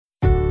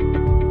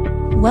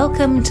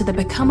Welcome to the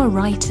Become a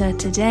Writer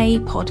Today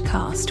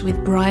podcast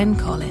with Brian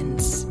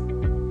Collins.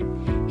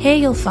 Here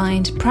you'll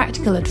find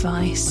practical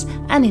advice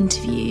and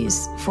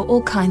interviews for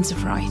all kinds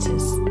of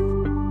writers.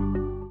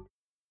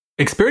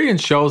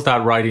 Experience shows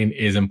that writing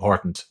is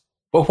important.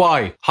 But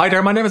why? Hi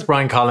there, my name is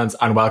Brian Collins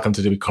and welcome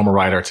to the Become a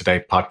Writer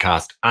Today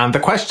podcast. And the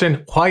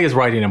question, why is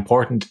writing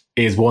important,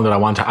 is one that I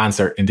want to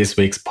answer in this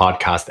week's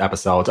podcast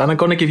episode. And I'm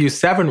going to give you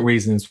 7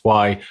 reasons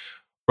why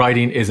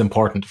writing is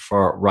important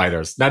for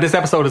writers. Now, this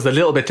episode is a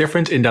little bit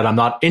different in that I'm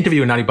not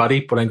interviewing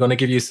anybody, but I'm going to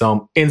give you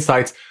some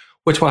insights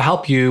which will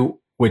help you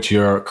with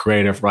your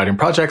creative writing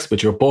projects,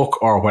 with your book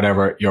or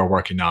whatever you're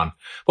working on.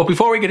 But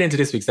before we get into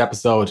this week's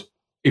episode,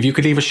 if you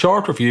could leave a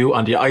short review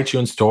on the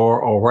iTunes store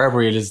or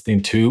wherever you're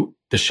listening to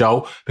the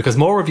show, because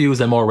more reviews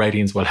and more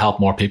ratings will help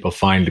more people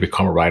find the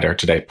Become a Writer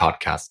Today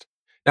podcast.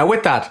 Now,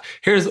 with that,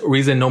 here's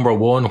reason number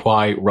 1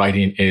 why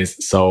writing is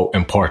so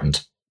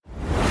important.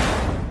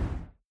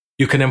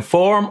 You can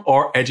inform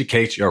or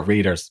educate your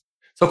readers.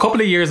 So a couple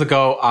of years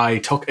ago, I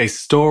took a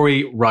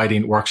story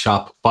writing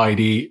workshop by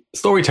the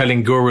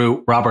storytelling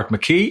guru, Robert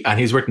McKee, and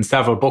he's written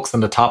several books on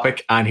the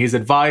topic, and he's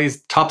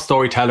advised top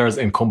storytellers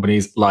in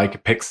companies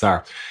like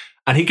Pixar.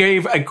 And he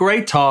gave a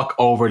great talk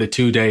over the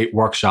 2-day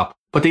workshop.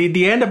 But at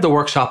the end of the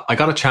workshop, I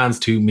got a chance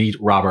to meet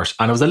Robert,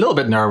 and I was a little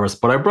bit nervous,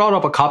 but I brought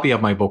up a copy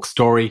of my book,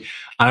 Story,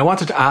 and I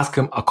wanted to ask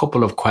him a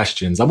couple of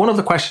questions. And one of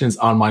the questions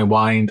on my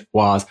mind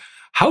was,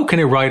 how can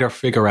a writer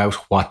figure out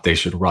what they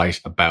should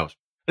write about?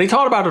 And he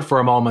thought about it for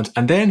a moment,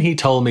 and then he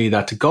told me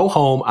that to go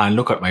home and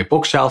look at my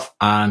bookshelf,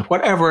 and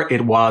whatever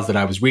it was that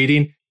I was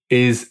reading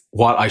is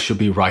what I should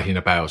be writing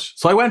about.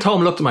 So I went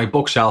home, looked at my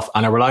bookshelf,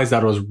 and I realized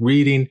that I was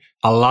reading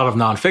a lot of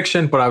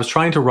nonfiction, but I was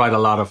trying to write a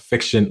lot of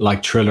fiction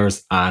like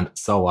thrillers and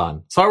so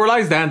on. So I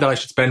realized then that I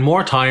should spend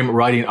more time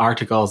writing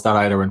articles that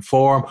either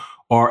inform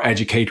or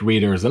educate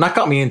readers. And that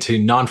got me into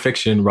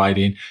nonfiction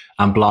writing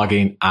and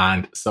blogging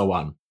and so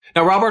on.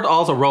 Now, Robert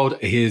also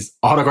wrote his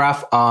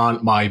autograph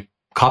on my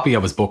copy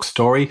of his book,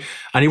 Story,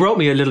 and he wrote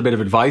me a little bit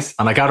of advice,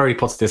 and I gather he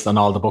puts this on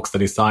all the books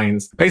that he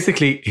signs.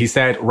 Basically, he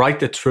said, write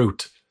the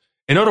truth.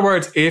 In other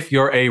words, if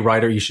you're a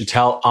writer, you should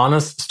tell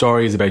honest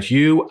stories about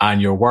you and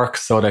your work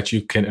so that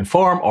you can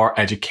inform or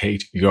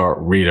educate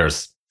your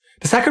readers.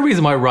 The second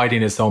reason why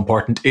writing is so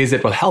important is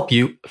it will help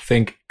you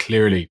think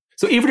clearly.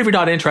 So even if you're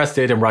not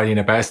interested in writing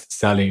a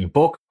best-selling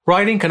book,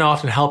 writing can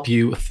often help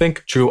you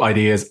think through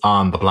ideas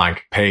on the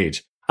blank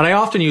page. And I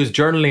often use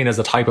journaling as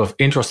a type of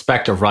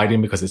introspective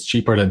writing because it's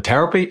cheaper than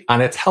therapy,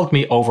 and it's helped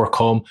me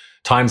overcome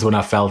times when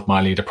I felt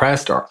mildly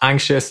depressed or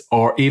anxious,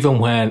 or even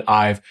when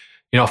I've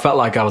felt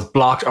like I was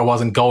blocked or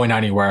wasn't going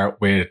anywhere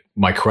with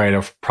my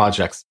creative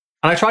projects.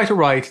 And I try to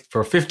write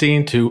for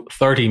 15 to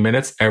 30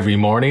 minutes every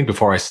morning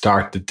before I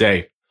start the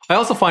day. I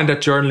also find that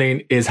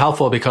journaling is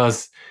helpful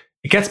because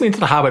it gets me into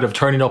the habit of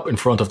turning up in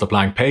front of the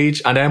blank page.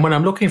 And then when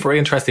I'm looking for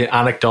interesting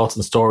anecdotes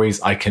and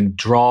stories, I can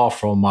draw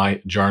from my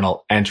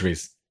journal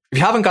entries. If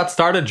you haven't got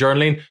started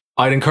journaling,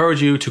 I'd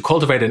encourage you to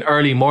cultivate an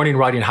early morning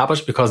writing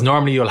habit, because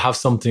normally you'll have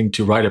something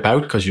to write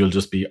about because you'll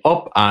just be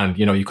up and,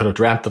 you could have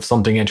dreamt of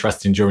something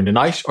interesting during the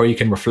night, or you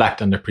can reflect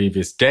on the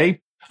previous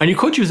day. And you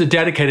could use a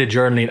dedicated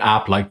journaling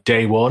app like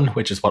Day One,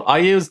 which is what I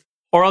use.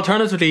 Or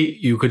alternatively,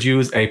 you could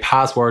use a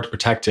password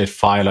protected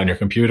file on your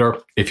computer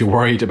if you're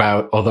worried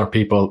about other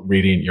people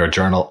reading your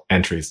journal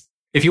entries.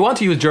 If you want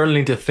to use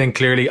journaling to think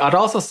clearly, I'd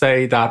also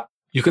say that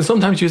you can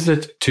sometimes use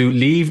it to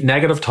leave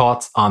negative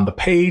thoughts on the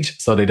page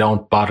so they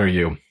don't bother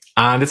you.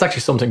 And it's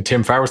actually something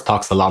Tim Ferriss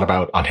talks a lot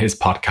about on his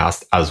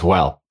podcast as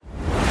well.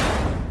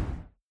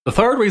 The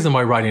third reason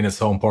why writing is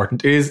so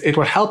important is it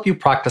will help you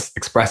practice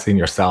expressing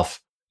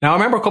yourself. Now, I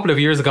remember a couple of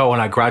years ago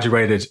when I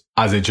graduated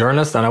as a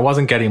journalist and I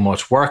wasn't getting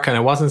much work and I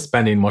wasn't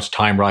spending much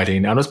time writing,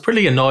 and I was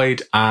pretty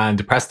annoyed and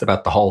depressed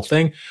about the whole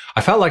thing.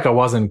 I felt like I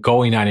wasn't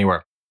going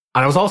anywhere.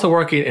 And I was also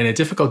working in a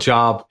difficult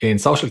job in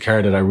social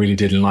care that I really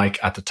didn't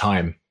like at the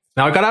time.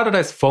 Now, I got out of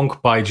this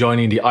funk by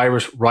joining the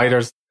Irish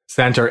Writers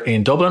Centre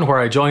in Dublin, where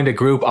I joined a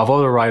group of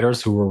other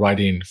writers who were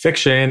writing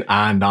fiction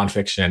and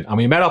non-fiction. And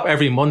we met up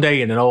every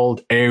Monday in an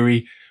old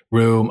airy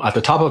room at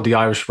the top of the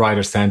Irish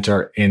Writers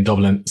Centre in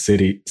Dublin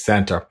city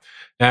centre.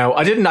 Now,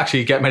 I didn't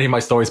actually get many of my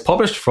stories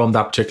published from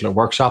that particular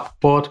workshop,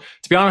 but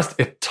to be honest,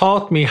 it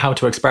taught me how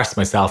to express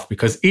myself,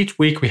 because each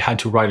week we had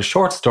to write a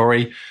short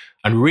story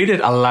and read it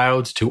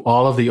aloud to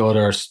all of the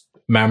other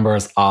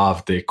members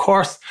of the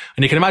course.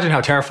 And you can imagine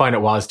how terrifying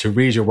it was to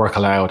read your work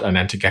aloud and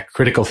then to get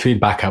critical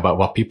feedback about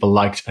what people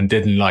liked and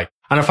didn't like.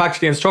 And in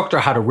fact, the instructor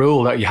had a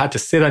rule that you had to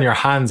sit on your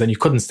hands and you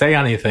couldn't say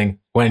anything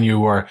when you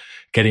were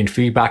getting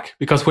feedback,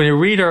 because when a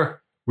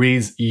reader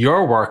reads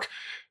your work,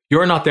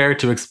 you're not there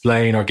to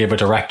explain or give a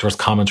director's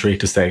commentary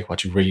to say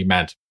what you really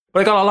meant. But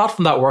I got a lot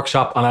from that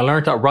workshop, and I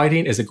learned that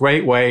writing is a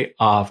great way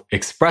of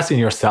expressing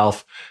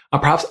yourself and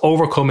perhaps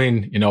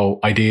overcoming,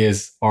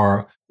 ideas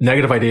or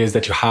negative ideas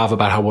that you have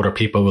about how other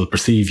people will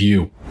perceive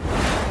you.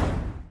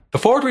 The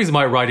fourth reason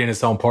why writing is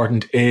so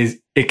important is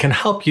it can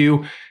help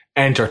you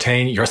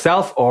entertain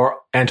yourself or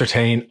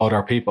entertain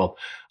other people.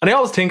 And I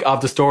always think of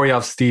the story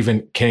of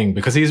Stephen King,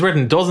 because he's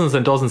written dozens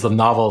and dozens of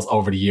novels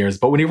over the years.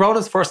 But when he wrote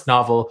his first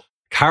novel,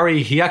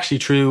 Carrie, he actually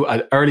threw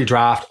an early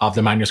draft of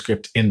the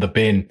manuscript in the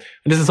bin.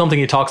 And this is something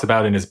he talks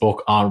about in his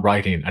book on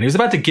writing. And he was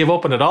about to give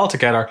up on it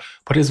altogether,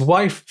 but his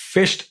wife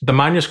fished the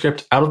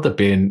manuscript out of the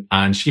bin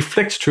and she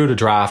flicked through the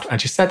draft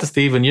and she said to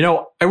Stephen,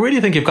 I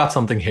really think you've got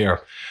something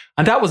here.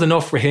 And that was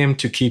enough for him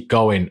to keep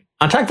going.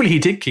 And thankfully he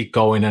did keep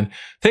going. And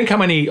think how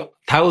many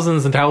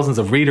thousands and thousands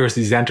of readers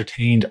he's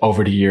entertained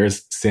over the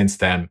years since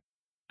then.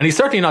 And he's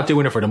certainly not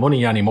doing it for the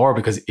money anymore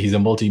because he's a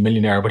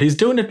multi-millionaire, but he's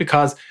doing it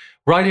because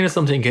writing is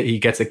something he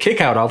gets a kick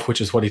out of,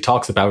 which is what he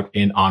talks about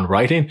in On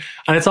Writing.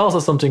 And it's also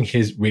something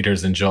his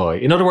readers enjoy.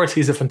 In other words,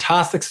 he's a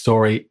fantastic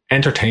story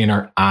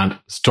entertainer and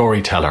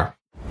storyteller.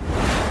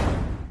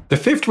 The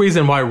fifth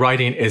reason why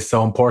writing is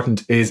so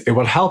important is it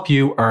will help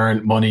you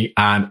earn money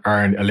and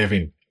earn a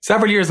living.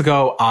 Several years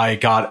ago, I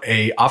got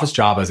an office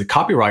job as a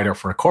copywriter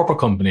for a corporate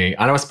company,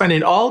 and I was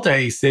spending all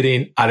day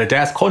sitting at a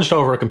desk hunched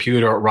over a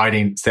computer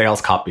writing sales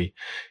copy.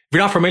 If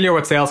you're not familiar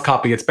with sales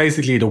copy, it's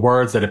basically the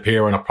words that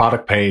appear on a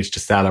product page to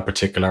sell a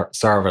particular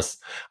service.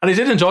 And I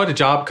did enjoy the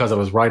job because I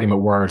was writing with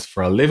words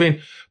for a living.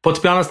 But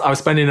to be honest, I was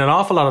spending an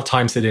awful lot of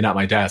time sitting at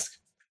my desk.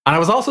 And I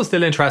was also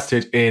still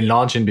interested in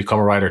launching Become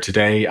a Writer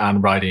Today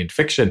and writing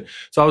fiction.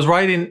 So I was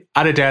writing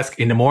at a desk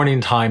in the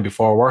morning time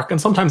before work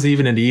and sometimes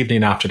even in the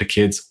evening after the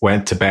kids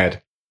went to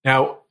bed.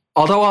 Now,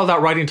 although all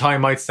that writing time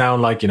might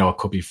sound like, it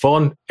could be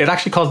fun, it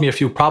actually caused me a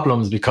few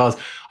problems because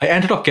I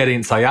ended up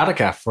getting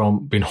sciatica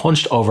from being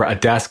hunched over a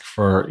desk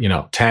for,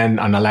 10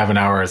 and 11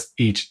 hours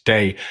each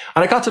day.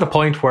 And I got to the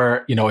point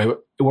where, it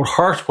would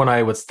hurt when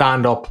I would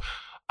stand up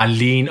and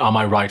lean on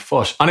my right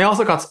foot. And I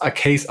also got a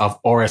case of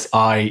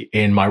RSI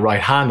in my right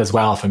hand as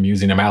well from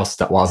using a mouse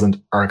that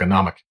wasn't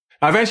ergonomic.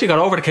 I eventually got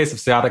over the case of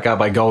sciatica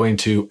by going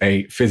to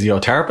a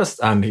physiotherapist,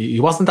 and he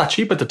wasn't that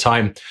cheap at the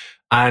time.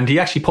 And he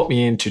actually put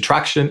me into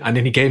traction, and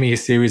then he gave me a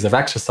series of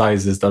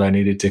exercises that I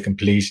needed to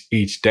complete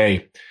each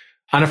day.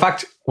 And in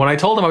fact, when I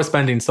told him I was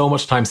spending so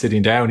much time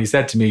sitting down, he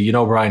said to me,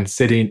 Brian,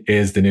 sitting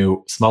is the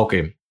new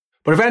smoking.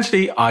 But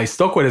eventually I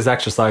stuck with his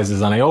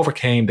exercises and I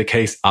overcame the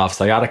case of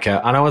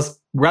sciatica, and I was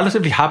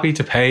relatively happy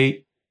to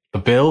pay the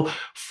bill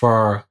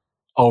for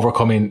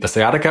overcoming the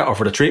sciatica or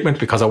for the treatment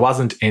because I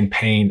wasn't in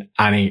pain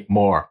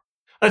anymore.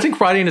 I think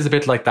writing is a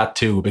bit like that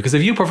too, because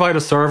if you provide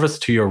a service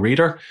to your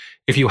reader,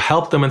 if you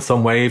help them in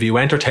some way, if you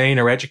entertain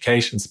or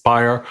educate,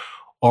 inspire,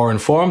 or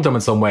inform them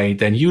in some way,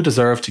 then you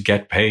deserve to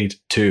get paid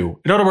too.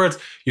 In other words,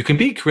 you can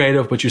be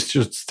creative, but you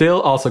should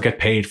still also get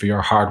paid for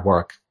your hard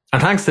work.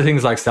 And thanks to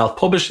things like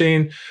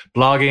self-publishing,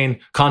 blogging,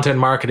 content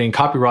marketing,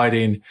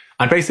 copywriting,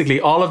 and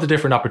basically all of the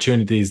different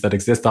opportunities that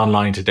exist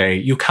online today,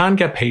 you can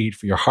get paid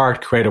for your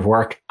hard creative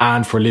work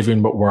and for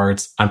living with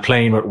words and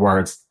playing with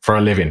words for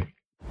a living.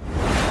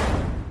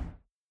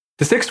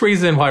 The sixth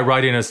reason why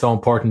writing is so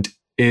important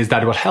is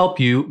that it will help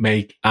you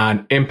make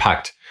an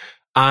impact.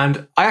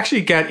 And I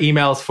actually get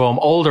emails from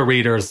older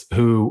readers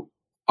who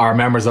are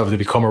members of the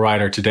Become a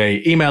Writer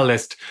Today email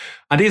list.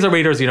 And these are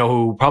readers,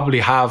 who probably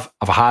have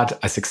had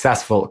a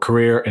successful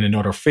career in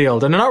another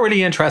field and are not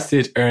really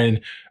interested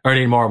in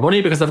earning more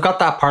money because they've got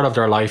that part of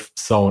their life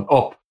sewn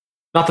up.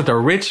 Not that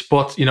they're rich,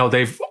 but,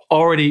 they've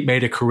already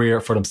made a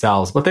career for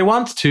themselves. But they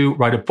want to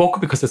write a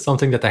book because it's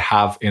something that they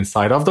have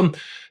inside of them.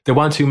 They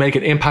want to make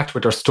an impact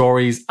with their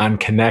stories and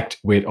connect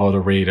with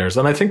other readers.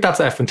 And I think that's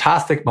a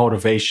fantastic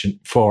motivation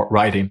for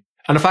writing.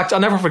 And in fact, I'll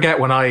never forget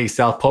when I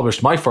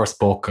self-published my first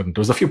book, and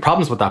there was a few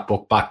problems with that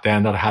book back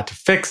then that I had to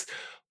fix.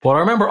 But I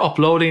remember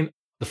uploading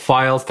the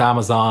files to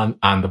Amazon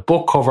and the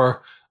book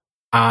cover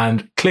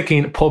and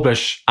clicking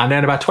publish. And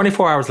then about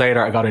 24 hours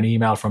later, I got an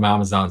email from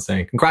Amazon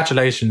saying,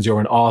 congratulations, you're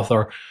an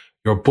author.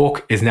 Your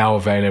book is now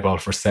available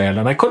for sale.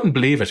 And I couldn't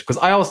believe it because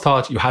I always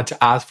thought you had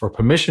to ask for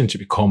permission to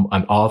become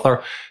an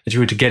author, that you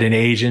had to get an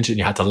agent and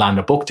you had to land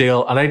a book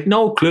deal. And I had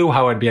no clue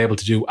how I'd be able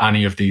to do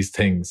any of these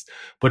things.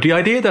 But the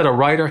idea that a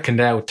writer can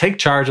now take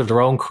charge of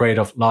their own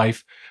creative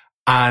life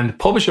and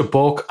publish a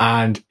book,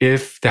 and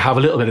if they have a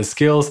little bit of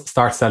skills,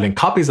 start selling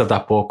copies of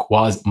that book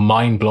was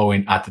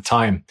mind-blowing at the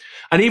time.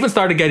 And even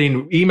started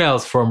getting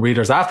emails from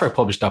readers after I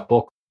published that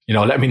book,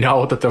 let me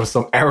know that there was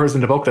some errors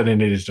in the book that I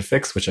needed to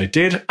fix, which I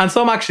did. And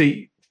some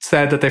actually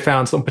said that they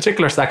found some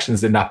particular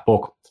sections in that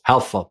book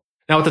helpful.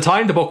 Now, at the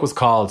time, the book was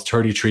called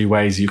 33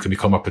 Ways You Can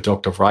Become a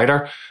Productive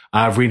Writer.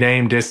 I've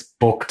renamed this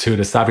book to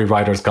The Savvy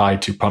Writer's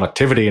Guide to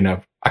Productivity, and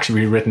I've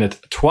actually rewritten it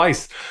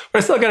twice. But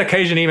I still get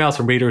occasional emails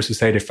from readers who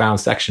say they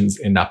found sections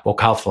in that book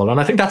helpful. And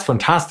I think that's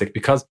fantastic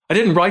because I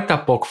didn't write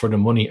that book for the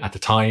money at the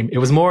time. It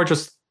was more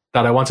just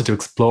that I wanted to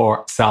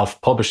explore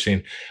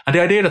self-publishing. And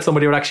the idea that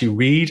somebody would actually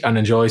read and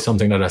enjoy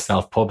something that I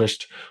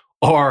self-published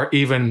or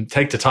even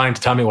take the time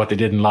to tell me what they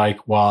didn't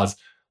like was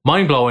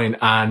mind-blowing.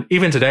 And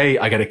even today,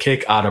 I get a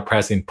kick out of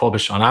pressing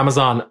publish on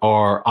Amazon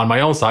or on my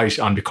own site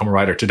on Become a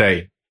Writer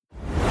Today.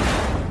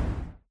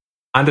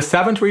 And the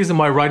seventh reason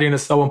why writing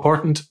is so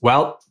important,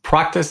 well,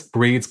 practice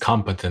breeds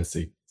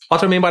competency. What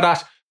do I mean by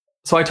that?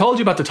 So I told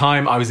you about the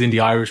time I was in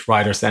the Irish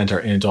Writer Centre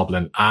in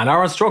Dublin, and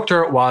our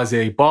instructor was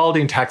a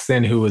balding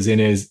Texan who was in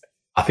his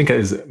I think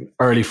his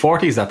early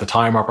 40s at the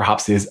time, or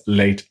perhaps his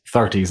late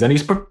 30s. And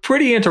he's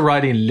pretty into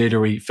writing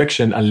literary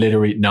fiction and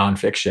literary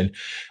nonfiction.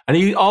 And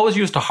he always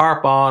used to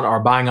harp on or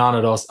bang on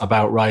at us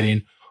about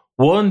writing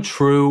one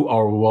true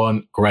or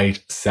one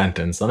great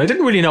sentence. And I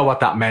didn't really know what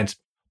that meant.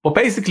 But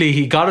basically,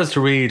 he got us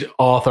to read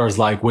authors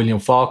like William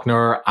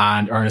Faulkner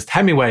and Ernest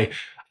Hemingway.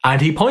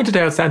 And he pointed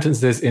out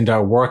sentences in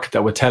their work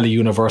that would tell a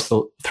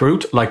universal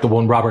truth, like the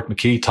one Robert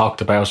McKee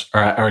talked about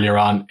earlier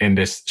on in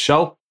this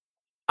show.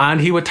 And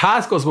he would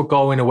task us with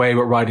going away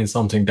with writing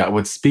something that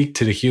would speak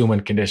to the human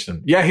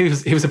condition. Yeah, he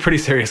was a pretty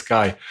serious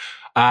guy.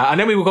 And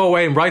then we would go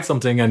away and write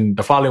something. And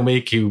the following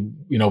week,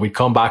 we'd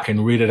come back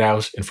and read it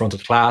out in front of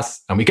the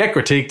class. And we get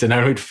critiqued, and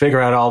then we'd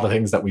figure out all the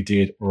things that we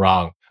did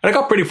wrong. And I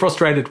got pretty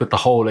frustrated with the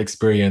whole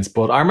experience.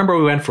 But I remember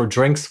we went for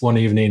drinks one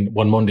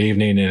Monday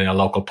evening in a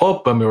local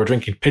pub, and we were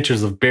drinking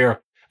pitchers of beer.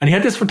 And he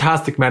had this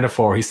fantastic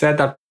metaphor. He said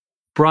that,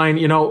 Brian,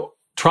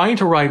 trying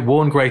to write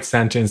one great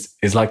sentence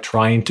is like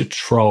trying to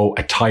throw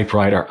a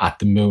typewriter at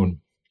the moon.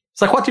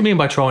 It's like, what do you mean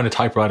by throwing a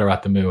typewriter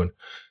at the moon?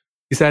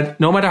 He said,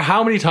 no matter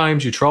how many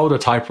times you throw the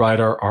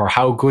typewriter or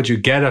how good you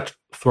get at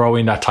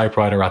throwing that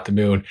typewriter at the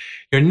moon,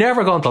 you're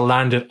never going to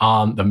land it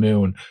on the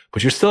moon,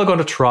 but you're still going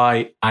to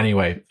try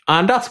anyway.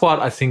 And that's what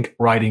I think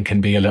writing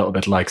can be a little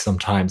bit like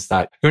sometimes,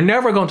 that you're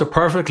never going to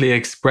perfectly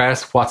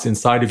express what's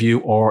inside of you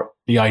or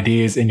the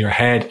ideas in your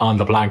head on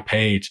the blank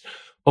page.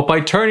 But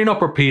by turning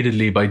up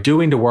repeatedly, by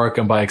doing the work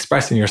and by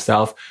expressing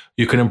yourself,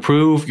 you can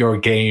improve your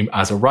game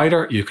as a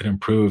writer, you can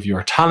improve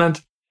your talent,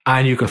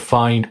 and you can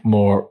find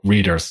more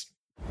readers.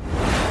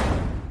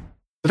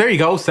 So there you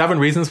go, 7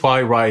 reasons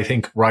why I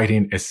think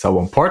writing is so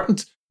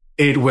important.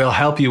 It will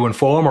help you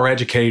inform or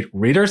educate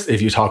readers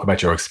if you talk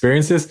about your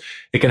experiences.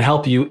 It can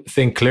help you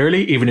think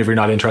clearly, even if you're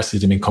not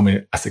interested in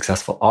becoming a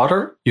successful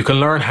author. You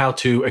can learn how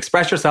to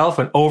express yourself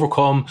and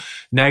overcome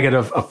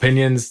negative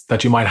opinions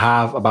that you might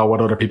have about what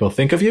other people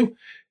think of you.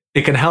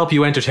 It can help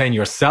you entertain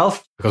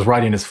yourself because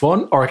writing is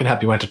fun, or it can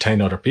help you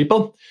entertain other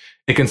people.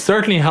 It can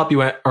certainly help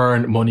you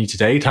earn money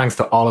today, thanks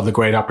to all of the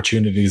great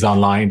opportunities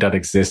online that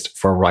exist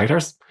for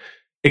writers.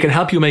 It can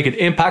help you make an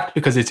impact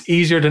because it's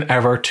easier than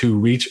ever to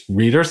reach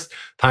readers,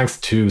 thanks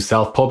to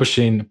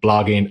self-publishing,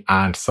 blogging,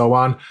 and so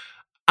on.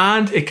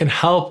 And it can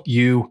help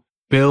you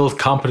build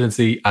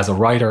competency as a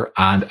writer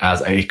and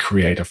as a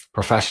creative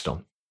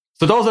professional.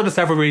 So those are the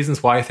several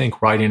reasons why I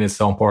think writing is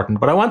so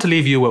important. But I want to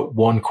leave you with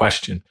one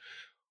question.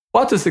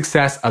 What does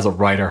success as a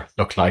writer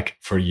look like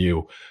for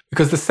you?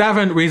 Because the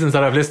 7 reasons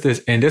that I've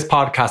listed in this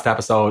podcast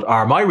episode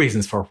are my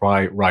reasons for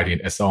why writing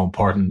is so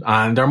important.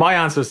 And they're my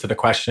answers to the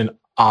question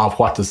of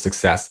what does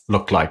success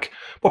look like.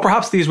 But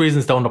perhaps these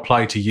reasons don't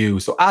apply to you.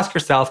 So ask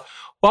yourself,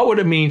 what would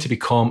it mean to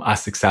become a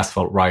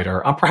successful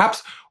writer? And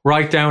perhaps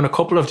write down a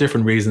couple of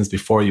different reasons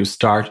before you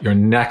start your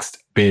next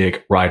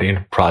big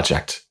writing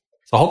project.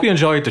 So I hope you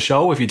enjoyed the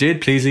show. If you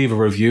did, please leave a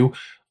review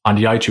on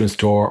the iTunes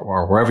store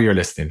or wherever you're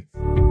listening.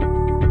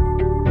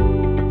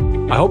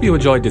 I hope you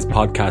enjoyed this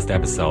podcast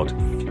episode.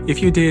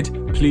 If you did,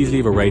 please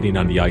leave a rating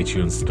on the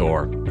iTunes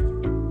store.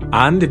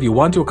 And if you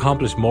want to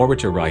accomplish more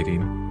with your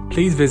writing,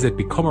 please visit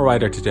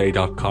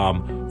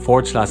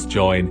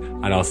becomeawritertoday.com/join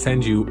and I'll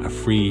send you a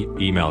free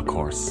email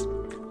course.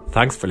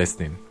 Thanks for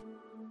listening.